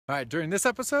All right, during this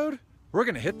episode, we're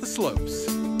gonna hit the slopes.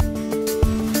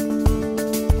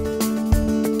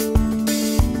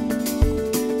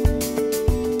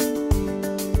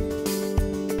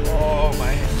 Oh,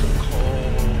 my hands are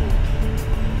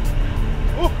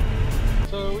cold. Woo.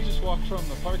 So we just walked from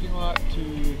the parking lot to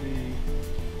the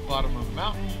bottom of the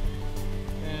mountain,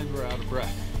 and we're out of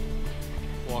breath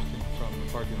walking from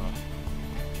the parking lot.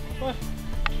 But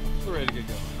we're ready to get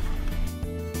going.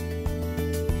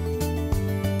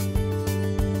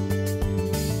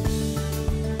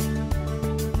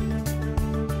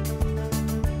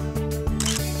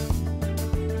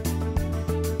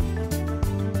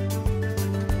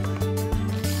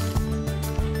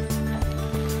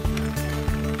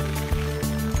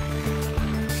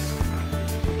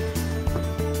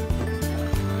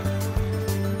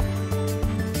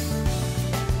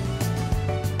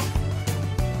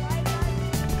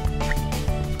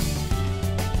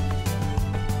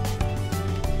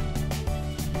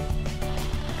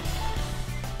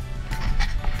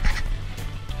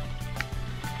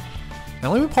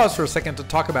 Now let me pause for a second to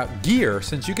talk about gear,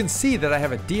 since you can see that I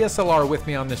have a DSLR with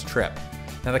me on this trip.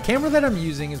 Now the camera that I'm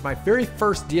using is my very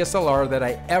first DSLR that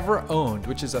I ever owned,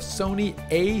 which is a Sony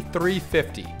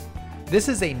A350. This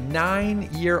is a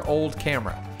 9-year-old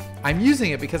camera. I'm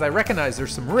using it because I recognize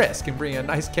there's some risk in bringing a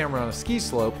nice camera on a ski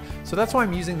slope, so that's why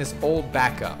I'm using this old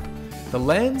backup. The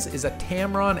lens is a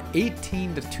Tamron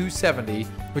 18-270,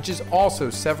 which is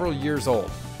also several years old.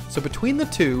 So between the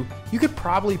two, you could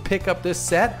probably pick up this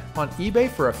set on eBay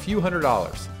for a few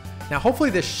 $100s. Now hopefully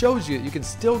this shows you that you can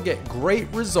still get great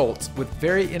results with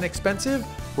very inexpensive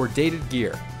or dated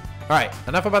gear. All right,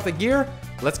 enough about the gear,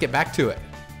 let's get back to it.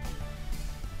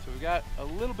 So we got a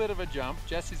little bit of a jump.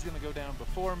 Jesse's gonna go down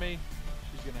before me.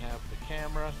 She's gonna have the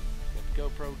camera, get the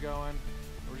GoPro going.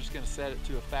 We're just gonna set it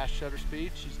to a fast shutter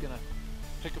speed. She's gonna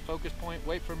pick a focus point,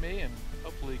 wait for me, and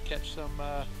hopefully catch some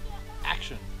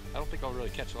action. I don't think I'll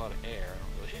really catch a lot of air. I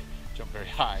don't really jump very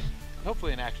high. But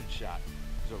hopefully an action shot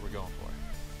is what we're going for.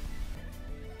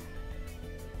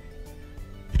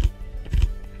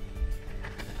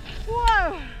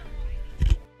 Whoa!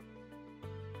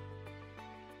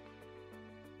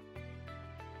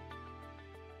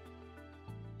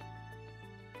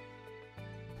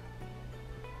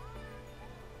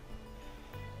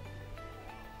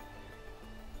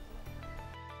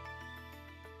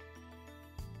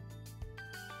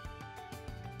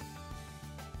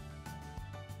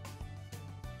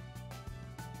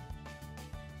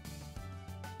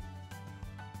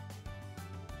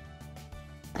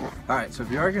 All right, so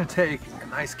if you are gonna take a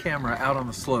nice camera out on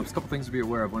the slopes, a couple things to be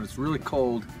aware of. When it's really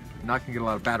cold, you're not gonna get a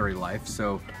lot of battery life,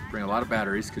 so bring a lot of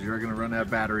batteries because you're gonna run out of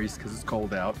batteries because it's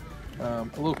cold out. A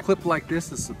little clip like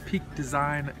this is a Peak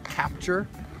Design Capture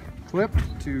clip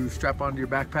to strap onto your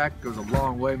backpack. Goes a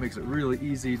long way, makes it really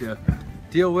easy to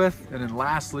deal with. And then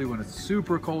lastly, when it's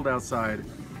super cold outside,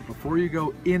 before you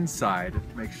go inside,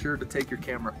 make sure to take your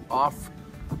camera off,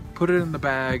 put it in the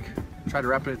bag, try to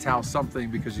wrap it in a towel, something,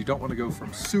 because you don't want to go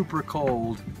from super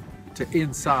cold to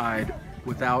inside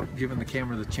without giving the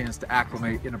camera the chance to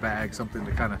acclimate in a bag, something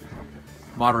to kind of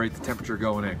moderate the temperature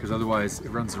going in, because otherwise it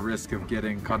runs the risk of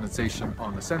getting condensation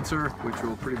on the sensor, which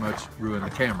will pretty much ruin the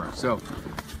camera. So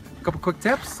a couple quick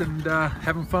tips, and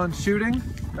having fun shooting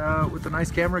with a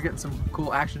nice camera, getting some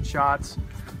cool action shots,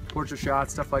 portrait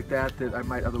shots, stuff like that that I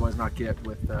might otherwise not get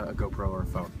with a GoPro or a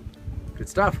phone. Good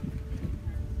stuff.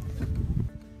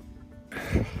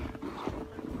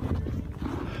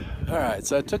 All right,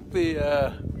 so I took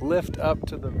the lift up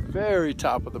to the very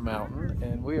top of the mountain,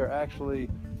 and we are actually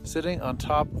sitting on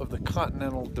top of the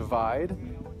Continental Divide,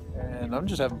 and I'm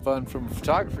just having fun from a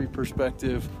photography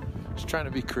perspective, just trying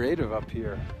to be creative up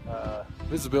here.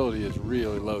 Visibility is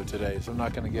really low today, so I'm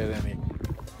not going to get any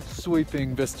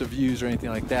sweeping vista views or anything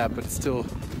like that, but it's still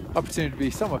an opportunity to be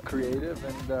somewhat creative,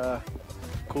 and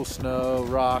cool snow,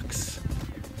 rocks.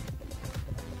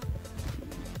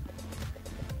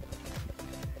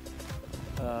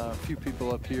 A few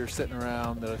people up here sitting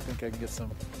around that I think I can get some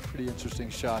pretty interesting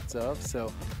shots of.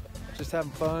 So just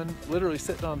having fun, literally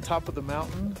sitting on top of the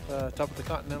mountain, top of the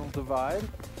Continental Divide.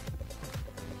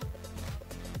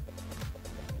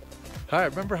 Hi,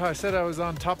 remember how I said I was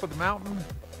on top of the mountain,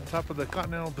 on top of the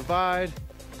Continental Divide?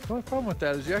 The only problem with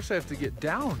that is you actually have to get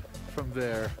down from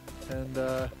there. And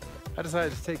I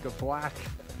decided to take a black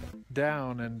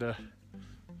down, and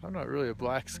I'm not really a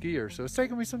black skier, so it's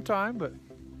taken me some time, but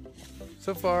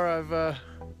so far I've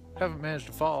haven't managed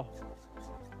to fall.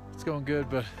 It's going good,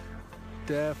 but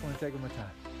definitely taking my time.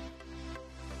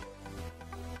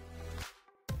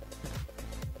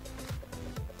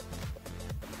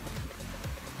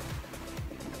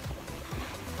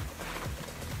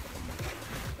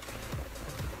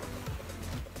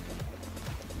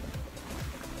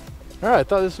 All right, I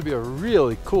thought this would be a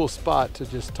really cool spot to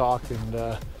just talk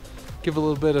and give a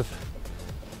little bit of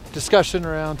discussion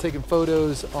around taking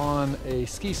photos on a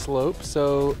ski slope.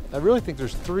 So I really think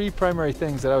there's three primary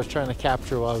things that I was trying to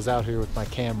capture while I was out here with my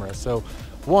camera. So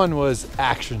one was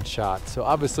action shots. So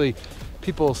obviously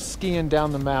people skiing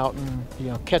down the mountain, you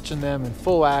know, catching them in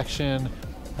full action,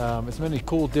 as many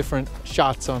cool different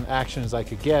shots on action as I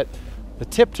could get. The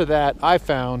tip to that I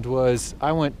found was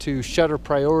I went to shutter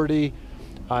priority.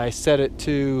 I set it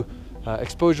to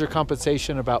exposure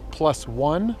compensation about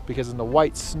 +1, because in the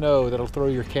white snow that'll throw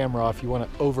your camera off. You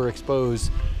want to overexpose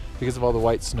because of all the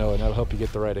white snow, and that'll help you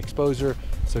get the right exposure.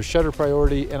 So shutter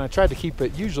priority, and I tried to keep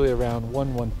it usually around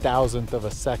 1/1000th of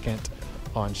a second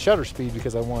on shutter speed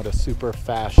because I want a super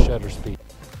fast shutter speed.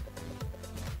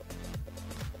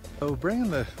 So bringing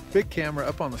the big camera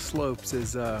up on the slopes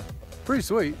is pretty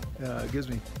sweet. It gives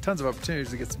me tons of opportunities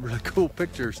to get some really cool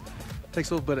pictures. Takes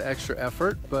a little bit of extra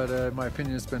effort, but in my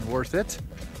opinion, it's been worth it.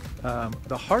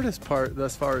 The hardest part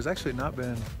thus far has actually not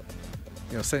been,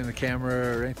 you know, setting the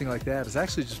camera or anything like that. It's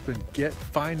actually just been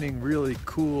finding really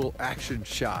cool action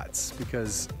shots,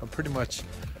 because I'm pretty much,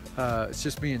 it's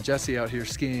just me and Jessie out here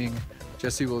skiing.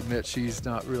 Jessie will admit she's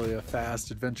not really a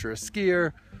fast, adventurous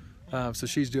skier, so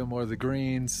she's doing more of the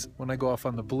greens. When I go off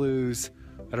on the blues,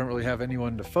 I don't really have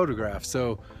anyone to photograph,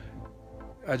 so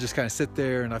I just kind of sit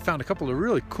there, and I found a couple of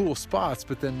really cool spots,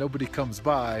 but then nobody comes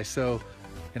by. So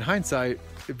in hindsight,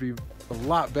 it'd be a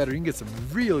lot better. You can get some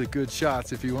really good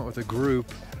shots if you went with a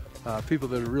group, people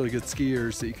that are really good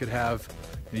skiers that you could have.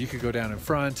 You know, you could go down in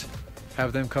front,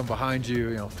 have them come behind you,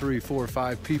 you know, 3, 4,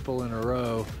 5 people in a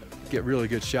row, get really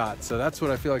good shots. So that's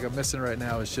what I feel like I'm missing right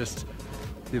now, is just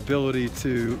the ability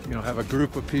to, you know, have a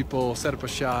group of people, set up a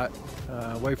shot,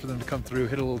 wait for them to come through,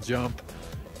 hit a little jump,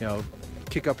 you know,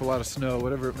 kick up a lot of snow,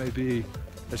 whatever it may be.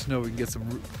 There's we can get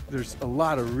some, there's a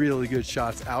lot of really good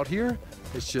shots out here.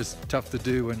 It's just tough to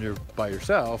do when you're by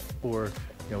yourself, or,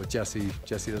 you know, with Jessie.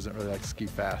 Jessie doesn't really like to ski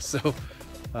fast. So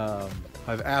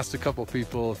I've asked a couple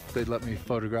people if they'd let me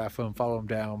photograph them, follow them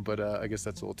down, but I guess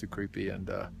that's a little too creepy,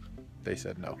 and they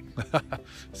said no.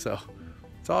 So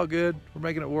it's all good. We're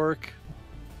making it work.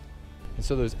 And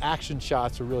so those action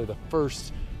shots are really the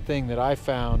first thing that I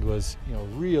found was, you know,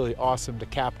 really awesome to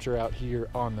capture out here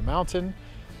on the mountain.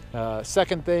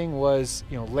 Second thing was,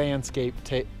 you know, landscape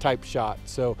type shot.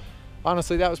 So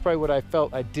honestly, that was probably what I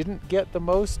felt I didn't get the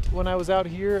most when I was out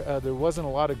here. There wasn't a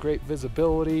lot of great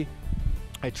visibility.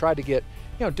 I tried to get,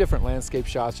 you know, different landscape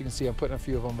shots. You can see I'm putting a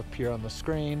few of them up here on the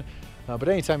screen. But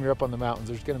anytime you're up on the mountains,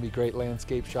 there's going to be great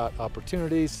landscape shot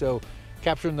opportunities. So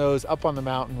capturing those up on the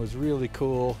mountain was really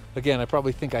cool. Again, I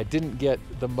probably think I didn't get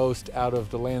the most out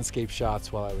of the landscape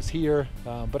shots while I was here,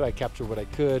 but I captured what I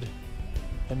could.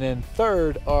 And then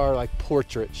third are like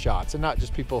portrait shots, and not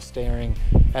just people staring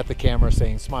at the camera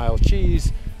saying smile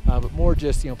cheese, but more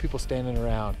just, you know, people standing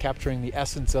around, capturing the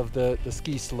essence of the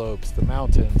ski slopes, the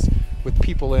mountains, with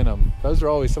people in them. Those are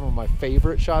always some of my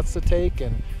favorite shots to take,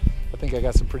 and I think I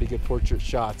got some pretty good portrait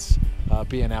shots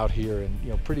being out here. And, you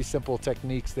know, pretty simple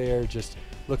techniques there. Just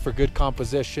look for good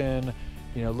composition,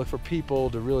 you know, look for people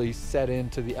to really set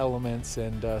into the elements,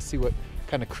 and see what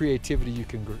kind of creativity you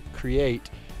can create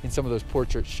in some of those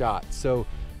portrait shots. So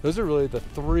those are really the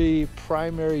three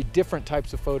primary different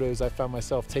types of photos I found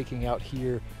myself taking out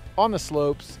here on the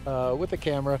slopes with a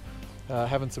camera,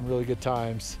 having some really good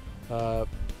times out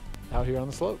here on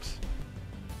the slopes.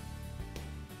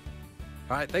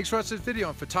 All right, thanks for watching this video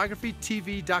on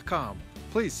photographytv.com.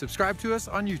 Please subscribe to us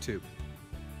on YouTube.